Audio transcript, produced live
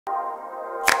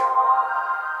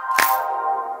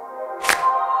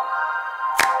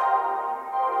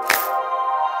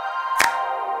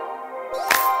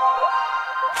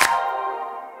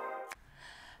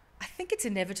it's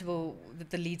inevitable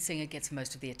that the lead singer gets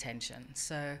most of the attention.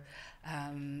 So,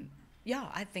 yeah,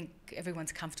 I think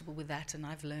everyone's comfortable with that, and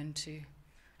I've learned to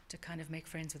kind of make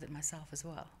friends with it myself as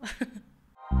well.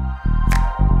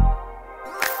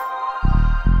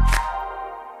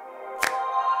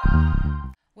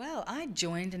 Well, I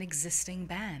joined an existing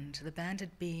band. The band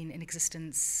had been in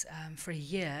existence for a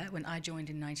year when I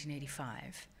joined in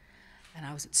 1985, and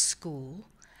I was at school.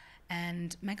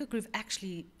 And Mango Groove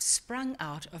actually sprung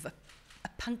out of a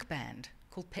punk band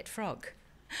called Pet Frog.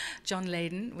 John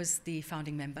Hayden was the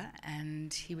founding member,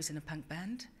 and he was in a punk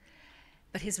band.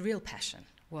 But his real passion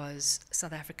was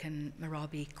South African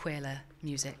Marabi Kwela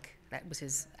music. That was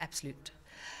his absolute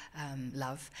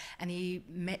love. And he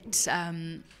met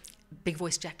big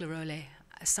voice Jack Lerole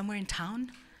somewhere in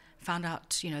town, found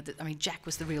out, that, Jack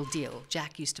was the real deal.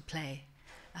 Jack used to play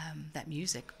that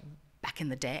music back in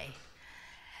the day.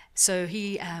 So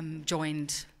he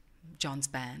joined John's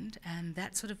band, and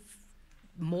that sort of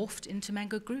morphed into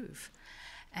Mango Groove.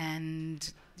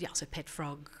 And yeah, so Pet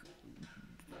Frog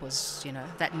was,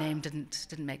 that name didn't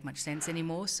make much sense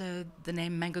anymore, so the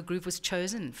name Mango Groove was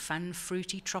chosen. Fun,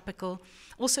 fruity, tropical,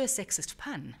 also a sexist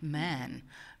pun, man,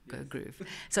 go groove.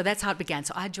 So that's how it began.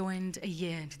 So I joined a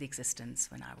year into the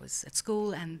existence when I was at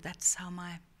school, and that's how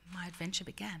my adventure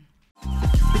began.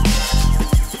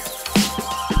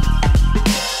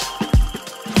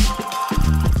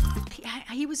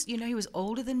 He was, he was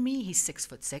older than me. He's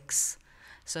 6'6",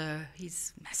 so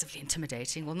he's massively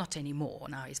intimidating. Well, not anymore.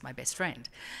 Now he's my best friend,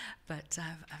 but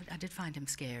I did find him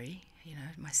scary.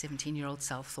 My 17-year-old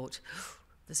self thought,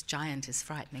 this giant is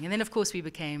frightening. And then, of course, we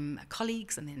became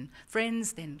colleagues, and then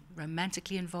friends, then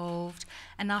romantically involved,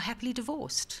 and now happily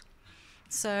divorced.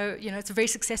 So, it's a very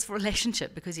successful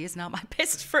relationship because he is now my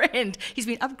best friend. He's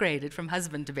been upgraded from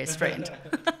husband to best friend.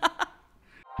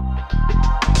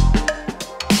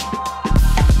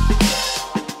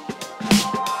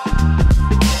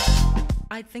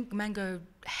 I think Mango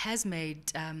has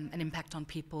made an impact on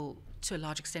people to a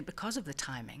large extent because of the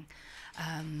timing.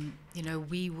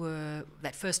 We were,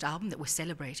 that first album that we're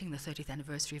celebrating, the 30th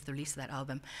anniversary of the release of that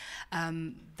album,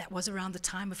 that was around the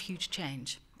time of huge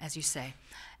change, as you say.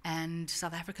 And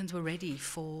South Africans were ready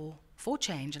for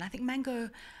change. And I think Mango,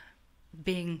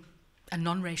 being a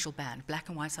non-racial band, black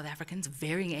and white South Africans,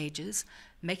 varying ages,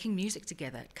 making music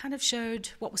together, it kind of showed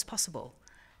what was possible.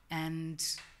 And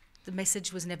the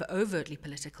message was never overtly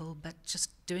political, but just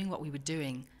doing what we were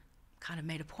doing kind of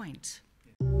made a point.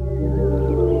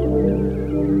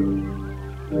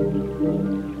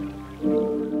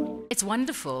 It's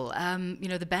wonderful.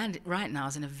 The band right now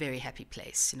is in a very happy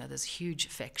place. There's huge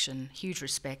affection, huge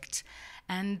respect,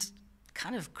 and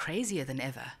kind of crazier than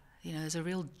ever. There's a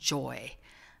real joy.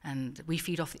 And we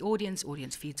feed off the audience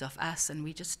feeds off us, and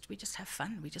we just have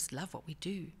fun. We just love what we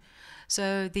do.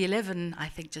 So the 11, I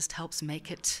think, just helps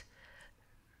make it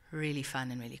really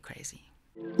fun and really crazy.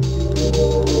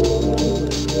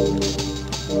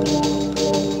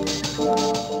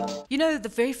 The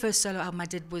very first solo album I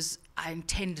did I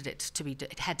intended it to be,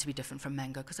 it had to be different from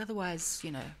Mango, because otherwise,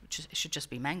 it should just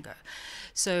be Mango.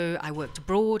 So I worked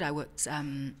abroad, I worked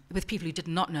with people who did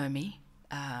not know me,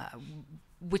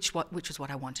 which was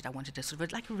what I wanted. I wanted a sort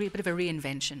of like a bit of a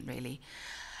reinvention, really.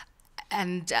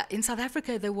 And in South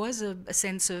Africa, there was a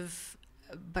sense of,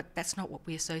 but that's not what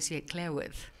we associate Claire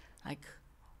with. Like,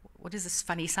 what is this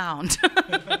funny sound?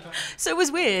 So it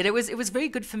was weird. It was very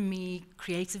good for me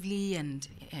creatively and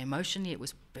emotionally. It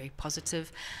was very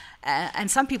positive. And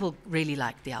some people really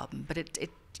liked the album, but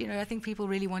I think people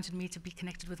really wanted me to be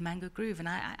connected with Mango Groove, and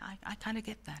I kind of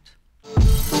get that.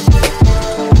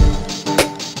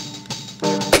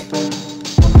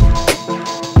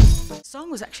 The song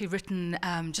was actually written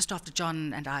just after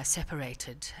John and I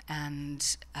separated,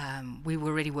 and we were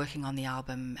already working on the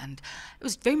album, and it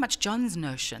was very much John's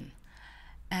notion.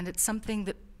 And it's something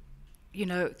that,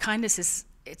 kindness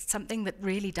it's something that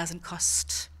really doesn't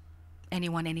cost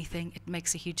anyone anything. It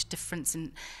makes a huge difference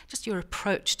in just your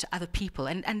approach to other people,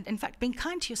 and in fact, being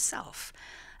kind to yourself.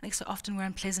 I think so often we're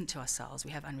unpleasant to ourselves. We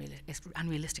have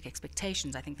unrealistic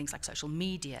expectations. I think things like social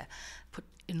media put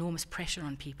enormous pressure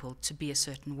on people to be a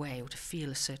certain way, or to feel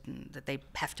that they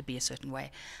have to be a certain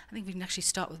way. I think we can actually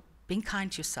start with being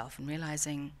kind to yourself and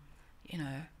realizing,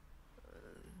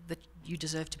 that you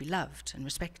deserve to be loved and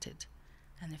respected.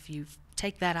 And if you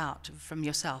take that out from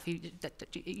yourself,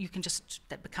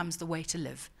 that becomes the way to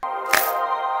live.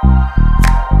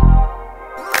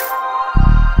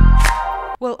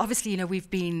 Well, obviously, we've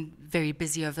been very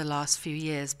busy over the last few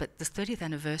years, but the 30th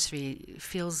anniversary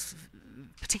feels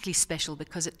particularly special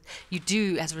because you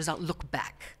do, as a result, look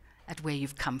back at where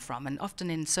you've come from. And often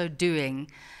in so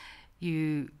doing,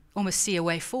 you almost see a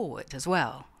way forward as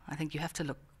well. I think you have to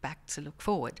look back to look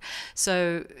forward.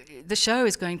 So the show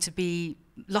is going to be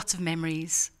lots of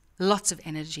memories, lots of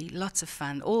energy, lots of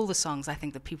fun, all the songs I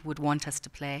think that people would want us to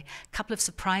play, a couple of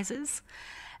surprises,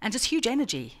 and just huge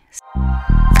energy.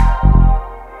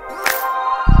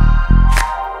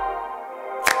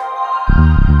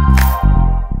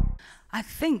 I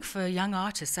think for young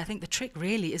artists, I think the trick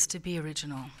really is to be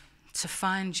original, to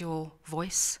find your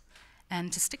voice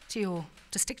and to stick to your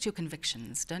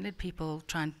convictions. Don't let people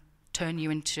try and turn you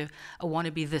into a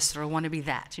wannabe this or a wannabe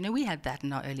that. You know, we had that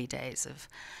in our early days of,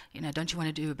 you know, don't you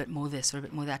want to do a bit more this or a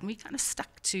bit more that? And we kind of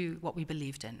stuck to what we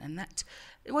believed in. And that,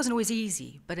 it wasn't always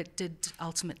easy, but it did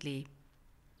ultimately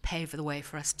pave the way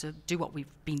for us to do what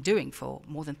we've been doing for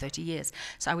more than 30 years.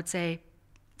 So I would say,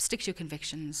 stick to your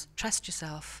convictions, trust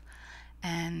yourself,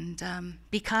 and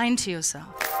be kind to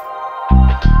yourself.